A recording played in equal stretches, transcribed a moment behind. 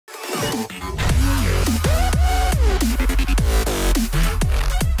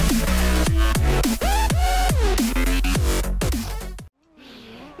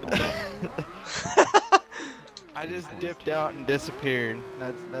I just dipped out and disappeared.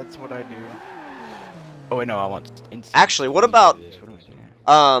 That's what I do. Oh wait, no, I want. Actually, what about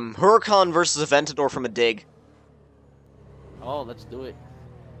Huracan versus Aventador from a dig? Oh, let's do it.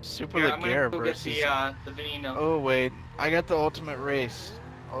 Super Here, I'm Leggera gonna go versus. get the Veneno. Oh wait, I got the ultimate race.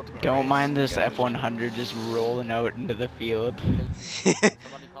 Don't mind this guys. F100 just rolling out into the field. Somebody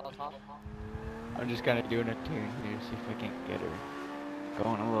call us off. I'm just kind of doing a tune here, see if I can get her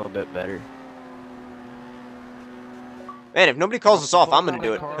going a little bit better. Man, if nobody calls us off, I'm gonna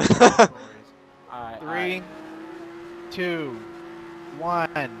do it. Alright. 3, 2,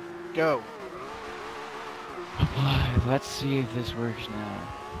 1, go. Let's see if this works now.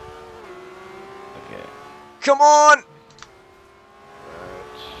 Okay. Come on!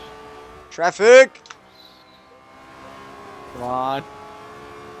 Traffic! Come on.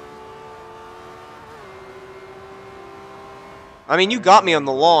 I mean, you got me on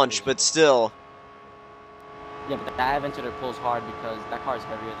the launch, but still. Yeah, but that Aventador pulls hard because that car is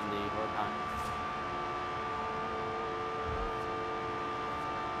heavier than the Huracan.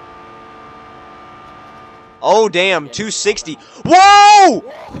 Oh, damn, 260. Whoa!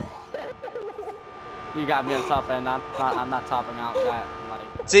 You got me on top end. I'm not topping out that.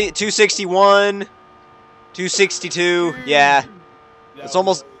 Like, See, 261, 262, yeah. It's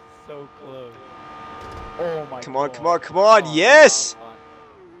almost... So close. Oh my Come on, come on, come on, yes!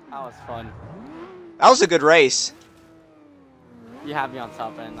 that was fun. That was a good race. You have me on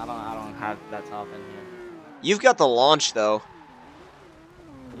top end. I don't have that top end here. You've got the launch, though.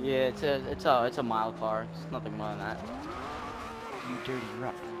 Yeah, it's a mild car. It's nothing more than that. You dirty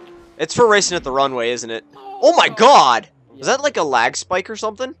rat. It's for racing at the runway, isn't it? Oh my god! Was that like a lag spike or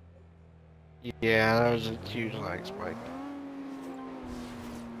something? Yeah, that was a huge lag spike.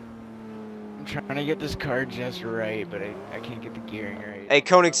 I'm trying to get this car just right, but I can't get the gearing right. Hey,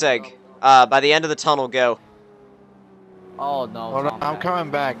 Koenigsegg, by the end of the tunnel, go. Oh no. Hold on, Tom, I'm that-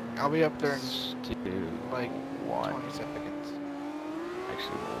 coming back. I'll be up there in 2, like 1. 20 seconds.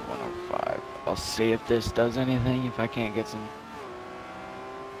 Actually, 105. I'll see if this does anything. If I can't get some.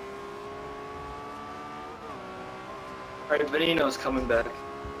 Alright, Veneno's coming back.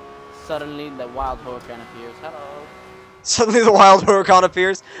 Suddenly, the wild Huracan appears. Hello. Suddenly the wild Huracan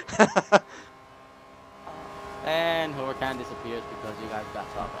appears. And Huracan disappears because you guys got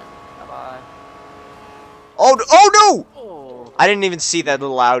top end. Bye bye. Oh no! Oh. I didn't even see that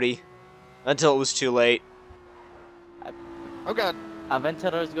little Audi until it was too late. Oh god.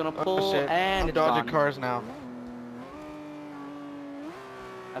 Aventador is gonna Oh pull shit. and I'm it's dodging gone. cars now.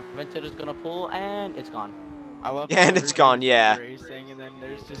 Aventador is gonna pull and it's gone. I love Yeah, and it's gone, yeah. Racing, and then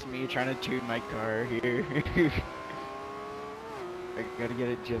there's just me trying to tune my car here. I gotta get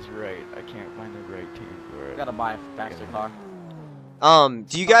it just right. I can't find the right tune for it. Gotta buy a faster car.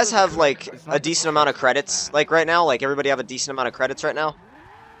 Do you guys have, like, a decent amount of credits, like, right now? Like, everybody have a decent amount of credits right now?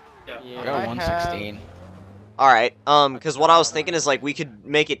 I Yeah. got I 116. Alright, because what I was thinking is, like, we could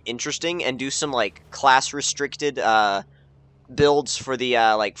make it interesting and do some, like, class-restricted, builds for the,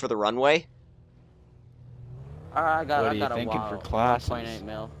 like, for the runway. Alright, What are I you got a thinking for wild classes? 1.8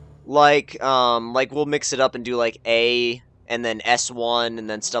 mil. Like, we'll mix it up and do, like, A, and then S1, and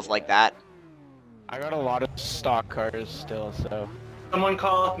then stuff like that. I got a lot of stock cars still, so. Someone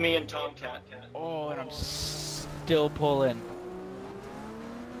call up me and Tomcat. Oh, and I'm still pulling.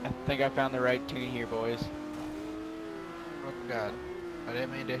 I think I found the right tune here, boys. Oh god. I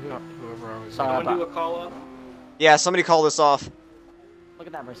didn't mean to hit whoever I was. Sorry. Someone do a call up? Yeah, somebody call this off. Look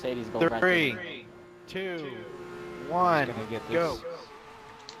at that Mercedes go 3, 2, 1, Gonna get go.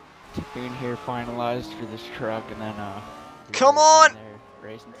 this tune here finalized for this truck, and then Come on! they're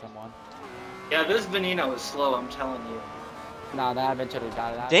racing someone. Yeah, this Veneno is slow, I'm telling you. Nah, that Aventador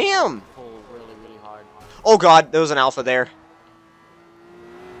got it. Damn! Pull really, really hard. Oh god, there was an alpha there.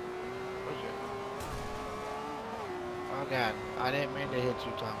 Oh god. I didn't mean to hit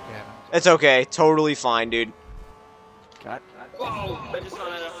you, Tomcat. It's okay, totally fine, dude. Got. Whoa! I just saw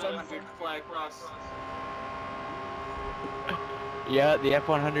that fly across. Yeah, the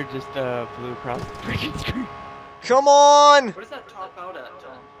F100 just flew across the freaking screen. Come on! What does that top out at,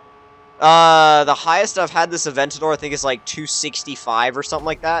 Tom? The highest I've had this Aventador, I think, is like 265 or something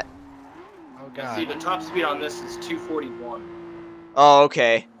like that. Oh See, god. the top speed on this is 241. Oh,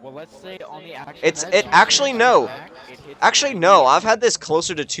 okay. Well, let's say on the actual. Actually, no. It hits Actually, no, I've had this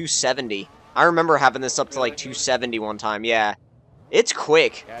closer to 270. I remember having this up to like 270 one time, yeah. It's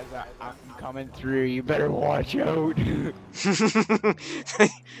quick. Guys, I'm coming through. You better watch out.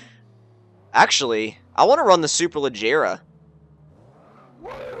 Actually, I want to run the Superleggera.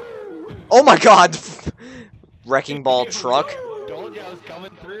 Oh my god! Wrecking ball truck. Told you I was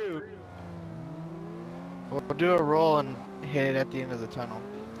coming through. We'll do a roll and hit it at the end of the tunnel.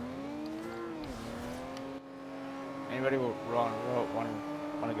 Anybody will want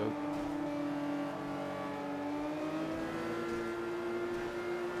to go?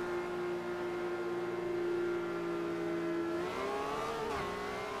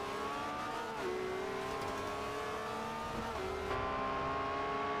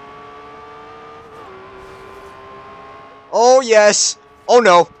 Oh yes! Oh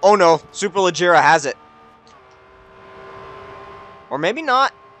no! Oh no! Superleggera has it. Or maybe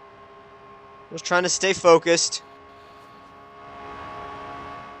not. Just trying to stay focused.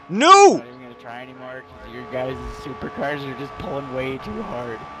 No! I'm not even gonna try anymore because your guys' supercars are just pulling way too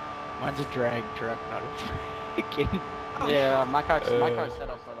hard. Mine's a drag truck, not a freaking. Yeah, my car's set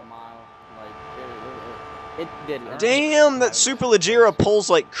up for the mile. Like it did. Damn, that Superleggera pulls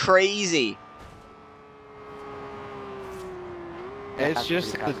like crazy. It's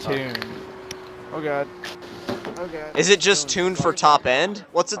just the tune. Oh god. Oh god. Is it just tuned for top end?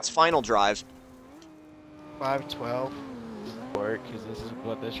 What's its final drive? 512. Because this is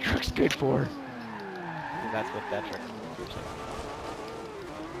what this truck's good for. And that's what that truck's good for.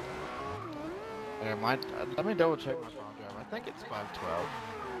 Yeah, let me double check my phone drive. I think it's 512.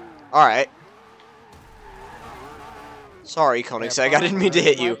 Alright. Sorry, Koenigsegg, I didn't mean to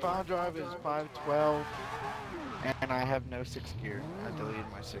hit you. My phone drive is 512. And I have no 6th gear. I deleted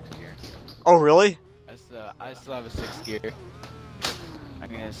my 6th gear. Oh, really? I still have a 6th gear. I'm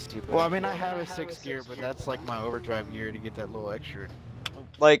gonna stupid. Well, I mean, I have a 6th gear, but that's like my overdrive gear to get that little extra.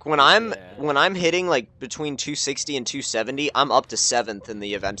 Like when I'm hitting like between 260 and 270, I'm up to 7th in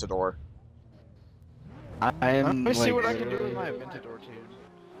the Aventador. I am. Let me see like, what I can do with my Aventador too.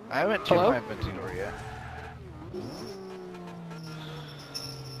 I haven't tuned my Aventador yet.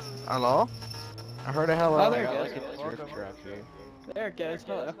 Hello? I heard a hello. Oh, there I it got goes. like a Drift welcome. truck here. There it goes.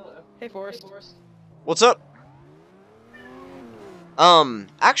 Hello. Hey, Forrest. What's up?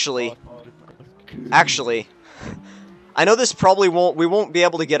 Actually, I know this probably we won't be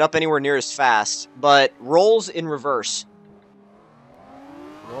able to get up anywhere near as fast, but rolls in reverse.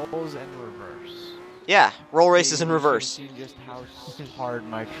 Rolls in reverse. Yeah, roll races in reverse. See just how hard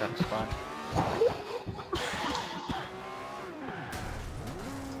my truck spun.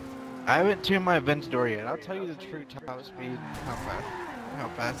 I haven't tuned my Aventador yet. I'll tell you the true top speed and how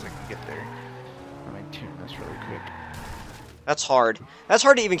fast I can get there. Let me tune this really quick. That's hard. That's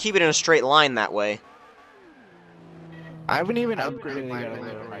hard to even keep it in a straight line that way. I haven't even I upgraded really my gotta lower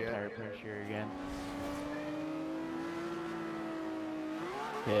Aventador my yet. tire pressure again.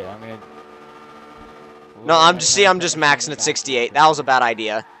 Okay, I'm gonna. No, I'm just maxing at 68. That was a bad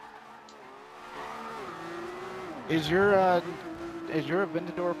idea. Is your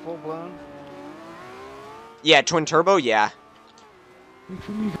Aventador full blown? Yeah, twin turbo, yeah. Wait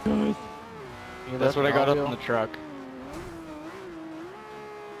for me, guys. Yeah, That's what I got up audio. in the truck.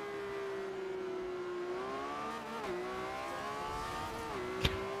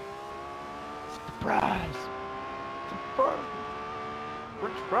 Surprise!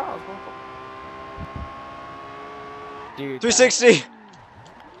 French fries, Dude, 360.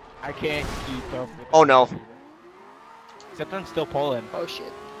 I can't keep up with Oh no. Except I'm still pulling. Oh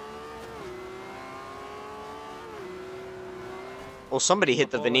shit. Well, somebody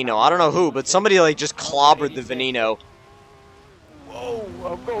hit the Veneno. I don't know who, but somebody like just clobbered the Veneno. Whoa,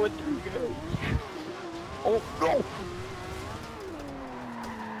 I'm going through, guys. Oh no!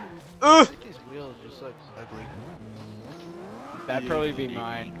 Ugh. These wheels just look ugly. That'd probably be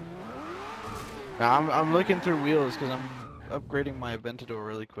mine. Now, I'm looking through wheels because I'm upgrading my Aventador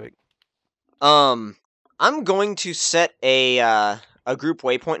really quick. I'm going to set a group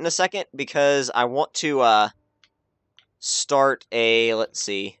waypoint in a second because I want to start a, let's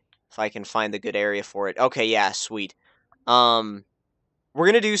see if I can find the good area for it. Okay, yeah, sweet. We're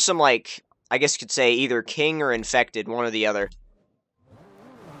gonna do some, like, I guess you could say either King or Infected, one or the other.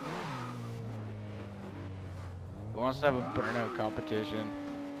 Who wants to have a burnout competition?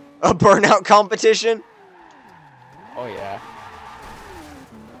 A burnout competition? Oh yeah.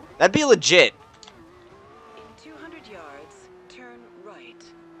 That'd be legit. In 200 yards, turn right.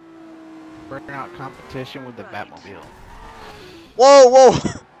 Burnout competition with the Batmobile. Whoa, whoa!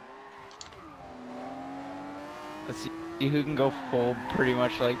 Let's see who can go full, pretty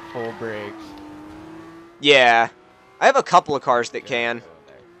much like full brakes. Yeah. I have a couple of cars that can.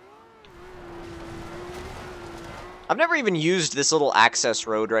 I've never even used this little access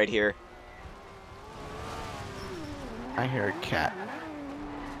road right here. I hear a cat.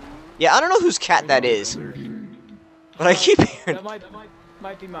 Yeah, I don't know whose cat that is. But I keep hearing... That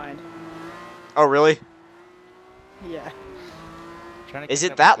might be mine. Oh, really? Yeah. Is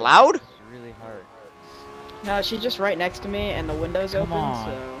it that loud? It's really hard. No, she's just right next to me, and the window's Come open, on.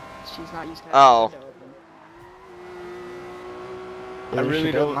 so she's not used to Oh. having the window open. I really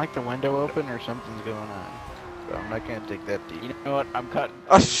she don't don't- like the window open or something's going on. So I'm not gonna dig that deep. You know what? I'm cutting.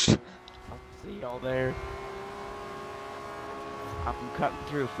 Oh, See y'all there. I'm cutting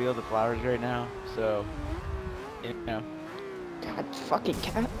through a field of flowers right now, so you know. God, fucking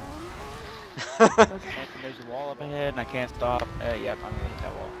cat. There's a wall up ahead, and I can't stop. Yep, I'm gonna hit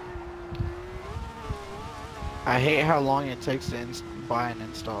that wall. I hate how long it takes to buy and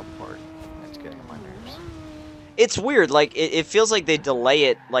install a part. It's getting on my nerves. It's weird. Like it feels like they delay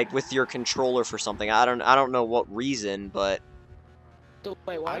it, like with your controller for something. I don't know what reason, but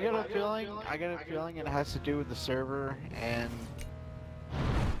Wait, what? I got a feeling it has to do with the server and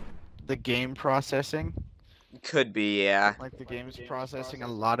the game processing. could be, yeah. Like the game's processing a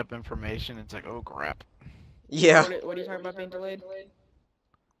lot of information. It's like, oh crap. Yeah. What are you talking about being delayed?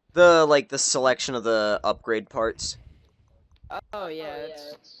 The selection of the upgrade parts. Oh yeah,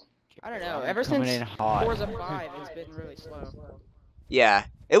 it's... I don't know. Ever Coming since in hot. Forza 5, it's been really slow. Yeah.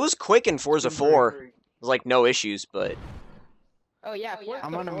 It was quick in Forza 4. It was like no issues, but Oh yeah, Forza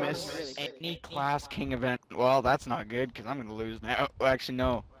I'm gonna 4 was miss really quick. Any class king event. Well, that's not good because I'm gonna lose now. Oh, actually,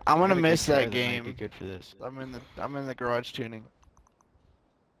 no. I'm gonna Really miss good that cars might game. be good for this. I'm in the garage tuning.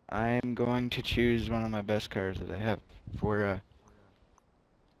 I'm going to choose one of my best cars that I have for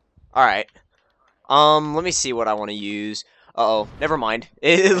alright. Let me see what I want to use. Uh-oh, never mind.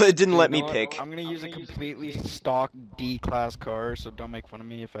 It didn't let You me know what? pick. I'm gonna use a completely stock D class car, so don't make fun of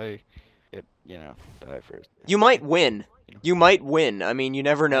me if I get, die first. You might win. You might win. I mean, you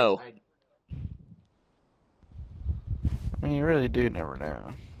never know. I mean, you really do never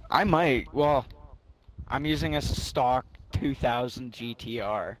know. I might. Well, I'm using a stock 2000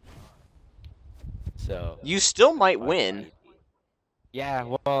 GTR. So. You still might win. Yeah,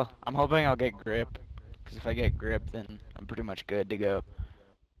 well, I'm hoping I'll get grip. Because if I get grip, then I'm pretty much good to go.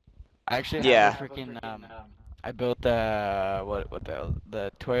 I actually Yeah. have a freaking, I built the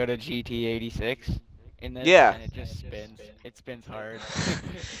Toyota GT86 in this, Yeah. and it just spins. It spins hard.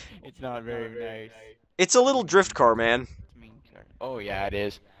 It's not very nice. It's a little drift car, man. Oh yeah, it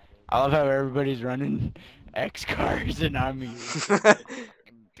is. I love how everybody's running X cars and I'm using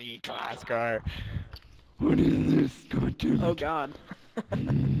D class car. What is this? God damn it. Oh god.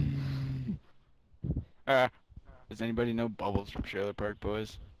 Does anybody know Bubbles from Trailer Park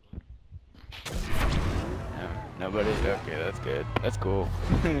Boys? No, nobody? Okay, that's good. That's cool.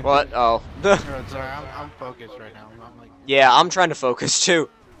 What? Oh. Sorry, I'm focused right now. I'm like, Yeah, I'm trying to focus too.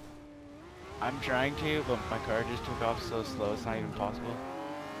 I'm trying to, but my car just took off so slow it's not even possible.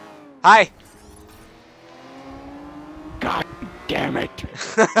 Hi. God damn it!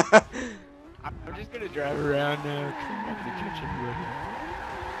 I'm just gonna drive around now 'cause I'm not gonna catch everybody.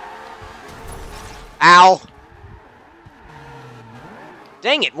 Ow.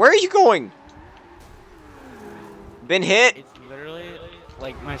 Dang it, where are you going? Been hit? It's literally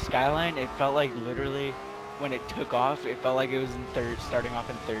like my Skyline. It felt like literally when it took off, it felt like it was in starting off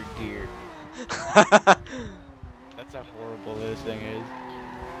in third gear. That's how horrible this thing is.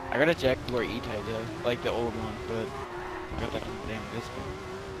 I gotta check where E-Type is, like the old one, but I got that damn this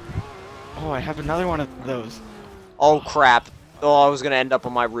one. Oh, I have another one of those. Oh crap. Oh, I was gonna end up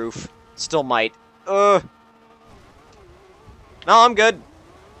on my roof. Still might. No, I'm good.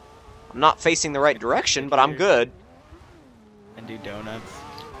 I'm not facing the right direction, but I'm good. And do donuts.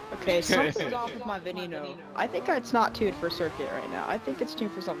 Okay, something's off with my Veneno. I think it's not tuned for circuit right now. I think it's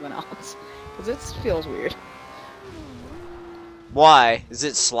tuned for something else. Because it feels weird. Why? Is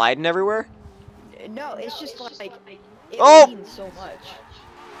it sliding everywhere? No, it's just like... It Oh! leans so much.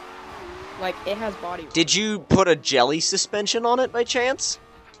 Like, it has body... Did you put a jelly suspension on it by chance?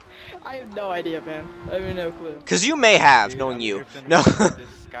 I have no idea, man. I have no clue. Because you may have, Dude, knowing I'm you. drifting No. across this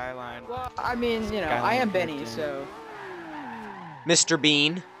Skyline. Well, I mean, you know, I Skyline am Benny, drifting. so... Mr.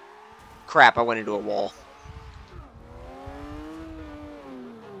 Bean. Crap, I went into a wall.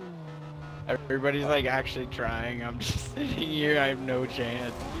 Everybody's like actually trying. I'm just sitting here. I have no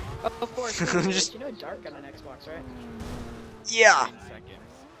chance. Oh, of course. Just- You know dark on an Xbox, right? Yeah. 9 seconds.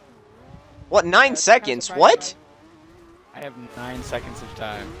 What, 9 That's kinda seconds? surprising, What? I have 9 seconds of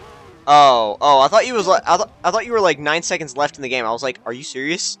time. Oh, I thought you was like I thought you were like 9 seconds left in the game. I was like, are you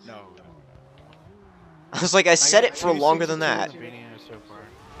serious? No. I was like, I set it for longer than that. So far.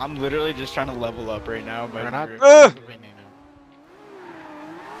 I'm literally just trying to level up right now. We're not. Ugh.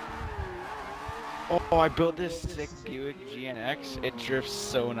 Oh, I built this sick Buick GNX. It drifts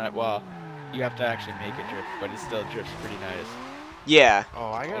so nice. Well, you have to actually make it drift, but it still drifts pretty nice. Yeah.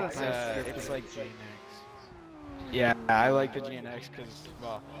 Oh, I got It's like GNX. yeah, I like the GNX because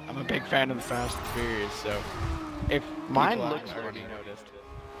well, I'm a big fan of the Fast and Furious. So if Mine people looks haven't already funny. noticed,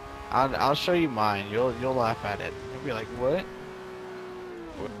 I'll show you mine. You'll laugh at it. You'll be like, what?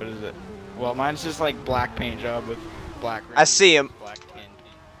 what is it? Well, mine's just like black paint job with black. I see him. Black tint.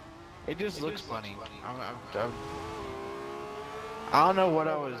 It just looks funny. I don't know what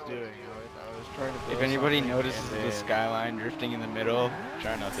I was doing. I was trying to. If build anybody something, notices and the then- skyline drifting in the middle,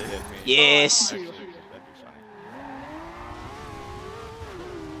 try not to hit me. Yes. Actually, that'd be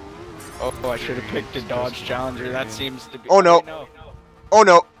funny. Oh, I should have picked a Dodge Challenger. That seems to be. Oh, no. wait, no. Oh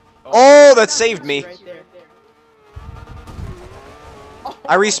no. Oh, that saved me. Right there.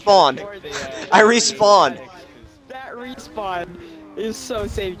 I respawned. I respawned. That respawn is so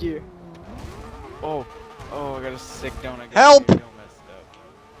saved you. Oh, I got a sick donut. Help! Messed up.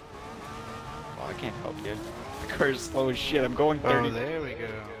 Well, I can't help you. The car's slow as shit. I'm going 30. Oh, there we go.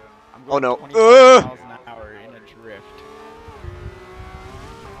 I'm Oh, going no. 25 miles an hour in a drift.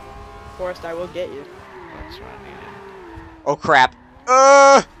 Forrest, I will get you. That's what I needed. Oh crap.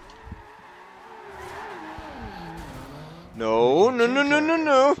 No, no, no, no, no,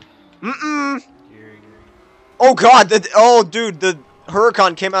 no. Mm-mm. Oh god, oh dude, the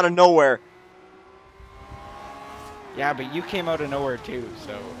Huracan came out of nowhere. Yeah, but you came out of nowhere too,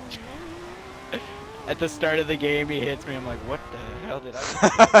 so. At the start of the game, he hits me. I'm like, what the hell did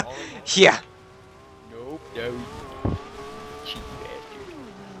I do? Yeah. Nope, no. Cheeky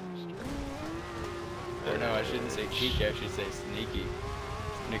bastard. Or no, I shouldn't say cheeky, I should say sneaky.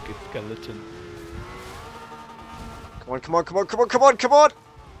 Sneaky skeleton. Come on, come on, come on, come on, come on, come on!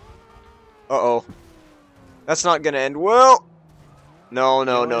 Uh-oh. That's not gonna end well. No,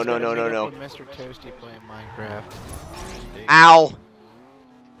 no, no, no, no, no, no. Mr. Toasty playing Minecraft. Ow!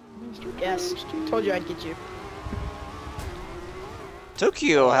 Yes, told you I'd get you. Took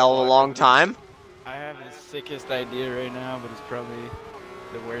you a hell of a long time. I have the sickest idea right now, but it's probably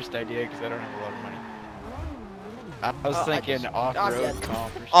the worst idea because I don't have a lot of money. I was thinking off-road dead. comp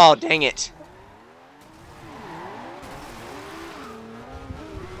or something. Oh, dang it.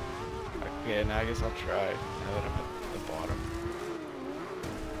 Okay, now I guess I'll try, now that I'm at the bottom.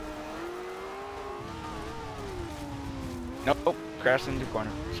 Nope, crashed into the corner.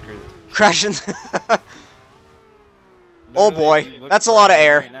 Screw this. Crashing. Oh boy, Literally, look that's a where lot of I am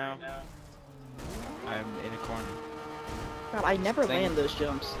air. right now. I'm in a corner. God, I never Same. land those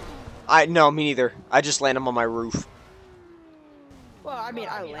jumps. No, me neither. I just land them on my roof. Well, I mean,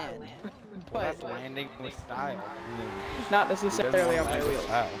 I land, Well, but that's landing with style. not Who doesn't necessarily on land my with wheels.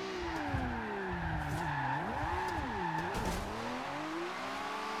 style?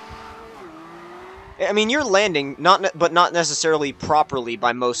 I mean, you're landing, but not necessarily properly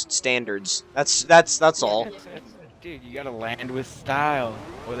by most standards. That's all. Dude, you gotta land with style.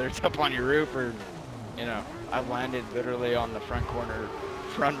 Whether it's up on your roof or, you know, I landed literally on the front corner,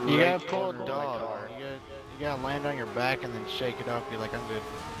 front You right gotta pull a corner of my dog. car. You gotta land on your back and then shake it off. Be like, I'm good.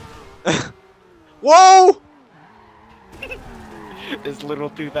 Whoa! This little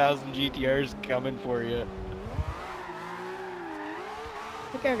 2000 GTR's coming for you.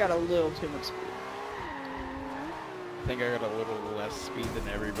 I think I got a little too much speed. I think I got a little less speed than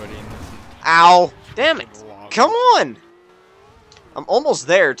everybody in this. Ow! Damn it! Vlog. Come on! I'm almost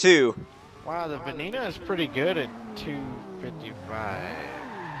there too. Wow, the Vanina is pretty good at 255. God,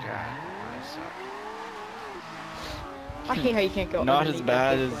 I suck. I hate how you can't go. Not as underneath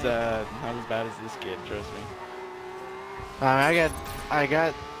bad that as big plane. not as bad as this kid. Trust me. I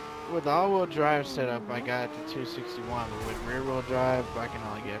got, with all-wheel drive setup, I got to 261. But with rear-wheel drive, I can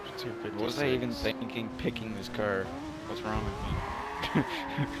only get up to 256. What was I even thinking picking this car? What's wrong with me?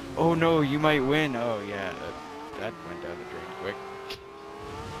 Oh no, you might win. Oh yeah, that went down the drain quick.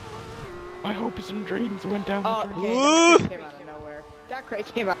 My hopes and dreams went down Oh, the drain. okay, that crate came out of nowhere. That crate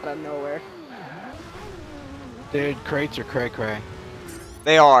came out of nowhere. Dude, crates are cray-cray.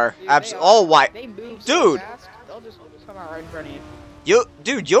 They are. Dude, Absolutely. Oh, why? They move so Dude! fast, they'll just come out right in front of you.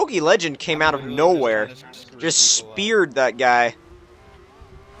 Dude, Yogi Legend came out of nowhere. Just speared that guy.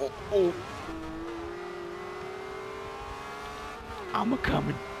 Oh. I'm a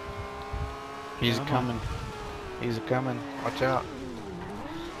coming. He's Come on. coming. He's coming. Watch out.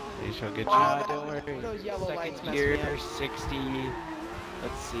 He shall get you. Don't worry. Those yellow lights Second mess gear, me up. 60.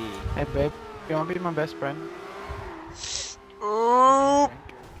 Let's see. Hey, babe. You want to be my best friend? Oh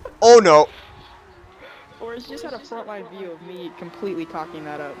no. Or it's just had a frontline view of me completely cocking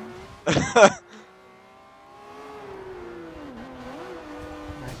that up.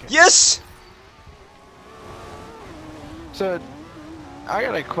 Yes! So, I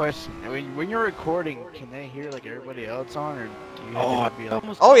got a question. I mean, when you're recording, can they hear like everybody else on, or do you have to be like,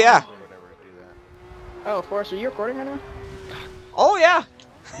 Oh, yeah. or whatever to do that? Oh, Forrest, are you recording right now? Oh, yeah.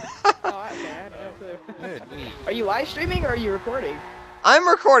 Oh, okay, I had no clue. Are you live streaming or are you recording? I'm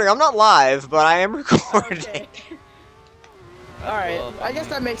recording. I'm not live, but I am recording. Okay. Alright, I guess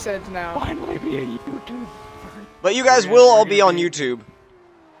that makes sense now. Finally be a YouTube. But you guys will all be on YouTube.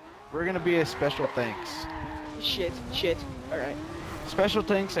 We're gonna be a special thanks. Shit. Alright. Special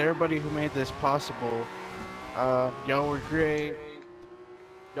thanks to everybody who made this possible. Y'all were great.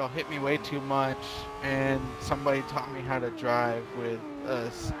 Y'all hit me way too much, and somebody taught me how to drive with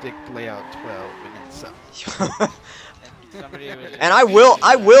a stick layout 12, and it sucked. And I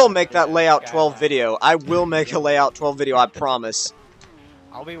will make that layout 12 video. I will make a layout 12 video, I promise.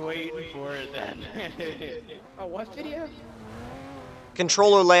 I'll be waiting for it then. Oh, what video?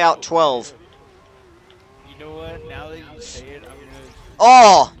 Controller layout 12. You know what? Now that you say it, I'm gonna.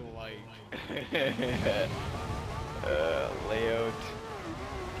 Oh! Layout.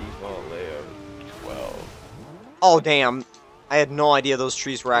 Default layout 12. Oh, damn. I had no idea those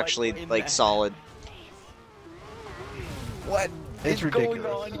trees were actually, like, solid. What It's is ridiculous.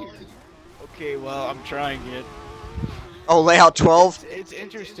 going on here? Okay, well, I'm trying it. Oh, layout 12? It's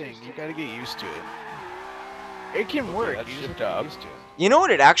interesting. You gotta get used to it. It can work. that's You just have shift to up. get used to it. You know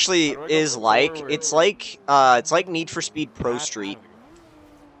what it actually How do I go is like? forward? It's like Need for Speed Pro Street.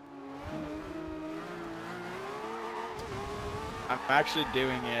 I'm actually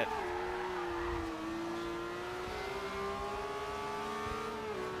doing it.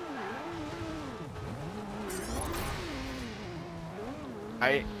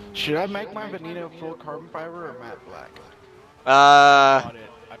 Should I make my Veneno full carbon fiber or matte black? Got it.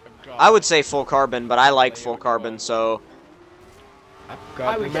 I would say full carbon, but I like full carbon, so... I've I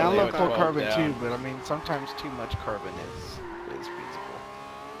got would I the mean, I get love full layout carbon 12 too, down. but I mean, sometimes too much carbon is feasible.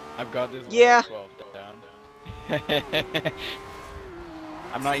 I've got this Yeah. layout 12 down.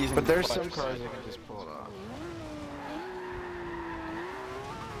 I'm not using But the there's clutch some cars so- that can just pull it off.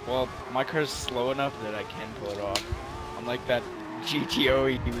 Well, my car's slow enough that I can pull it off. Unlike that GTO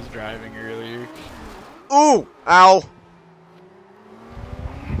he was driving earlier. Ooh! Ow!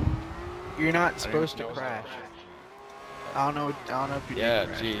 You're not I supposed to didn't know. crash. I don't know if you Yeah, did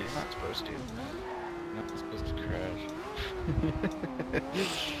crash, but jeez. You're not supposed to. Not supposed to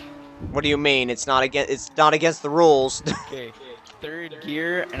crash. What do you mean? It's not against the rules. Okay, third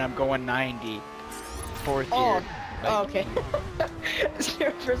gear and I'm going 90. Fourth Oh, gear. oh okay.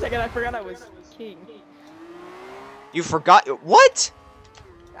 For a second, I forgot I was king. You forgot what?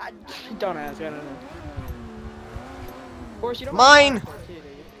 Don't ask, I don't know. Forrest, you don't Mine! have a car too, do you?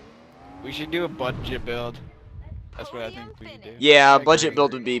 We should do a budget build. That's what I think we should do. Yeah, I a budget agree.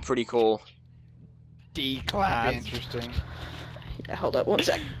 build would be pretty cool. D That'd class. be interesting. Yeah, hold up one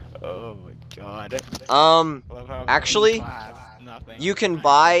sec. Oh my god. Um, Love how Actually, D-class, nothing. you can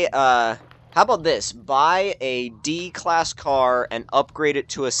buy, how about this? Buy a D-class car and upgrade it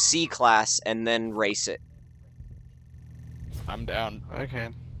to a C-class and then race it. I'm down. Okay.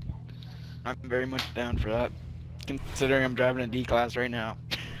 I'm very much down for that. Considering I'm driving a D class right now.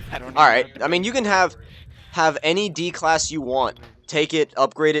 I don't. Alright, I mean, you can have any D-class you want. Take it,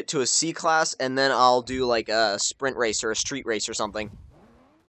 upgrade it to a C-class, and then I'll do, like, a sprint race or a street race or something.